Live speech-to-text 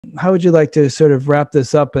How would you like to sort of wrap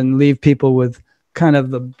this up and leave people with kind of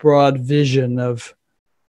the broad vision of,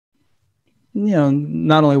 you know,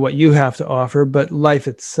 not only what you have to offer, but life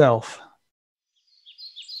itself?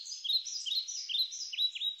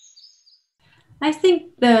 I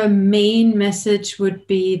think the main message would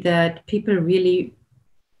be that people really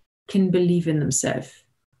can believe in themselves,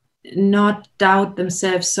 not doubt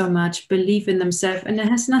themselves so much, believe in themselves. And it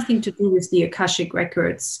has nothing to do with the Akashic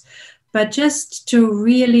Records, but just to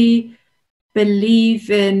really believe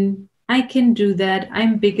in, I can do that,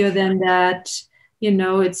 I'm bigger than that, you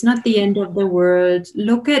know, it's not the end of the world.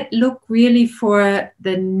 Look really for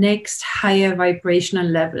the next higher vibrational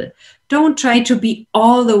level. Don't try to be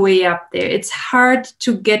all the way up there. It's hard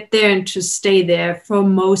to get there and to stay there for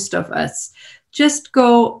most of us. Just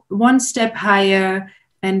go one step higher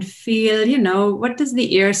and feel, you know, what does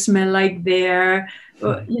the air smell like there?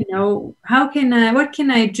 You know, what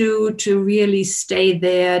can I do to really stay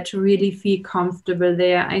there, to really feel comfortable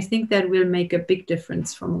there? I think that will make a big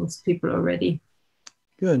difference for most people already.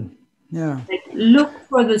 Good. Yeah. Like, look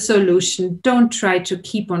for the solution. Don't try to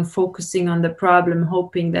keep on focusing on the problem,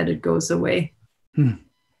 hoping that it goes away.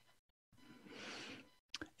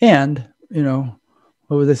 And, you know,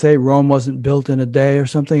 what would they say? Rome wasn't built in a day or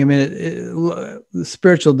something. I mean, the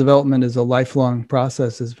spiritual development is a lifelong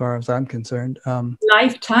process as far as I'm concerned.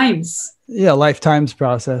 Lifetimes. Yeah, lifetimes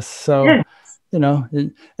process. So, yes. You know,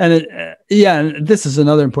 and this is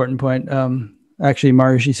another important point. Actually,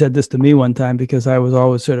 Maharishi said this to me one time because I was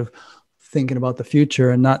always sort of thinking about the future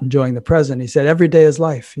and not enjoying the present. He said, every day is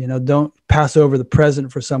life. You know, don't pass over the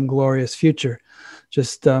present for some glorious future.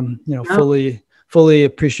 Just, you know, fully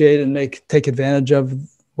appreciate and take advantage of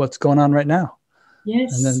what's going on right now.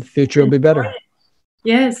 Yes. And then the future will be better.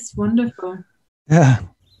 Yes, wonderful. Yeah.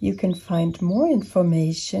 You can find more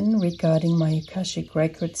information regarding my Akashic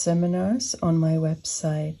Record seminars on my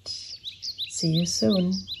website. See you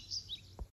soon.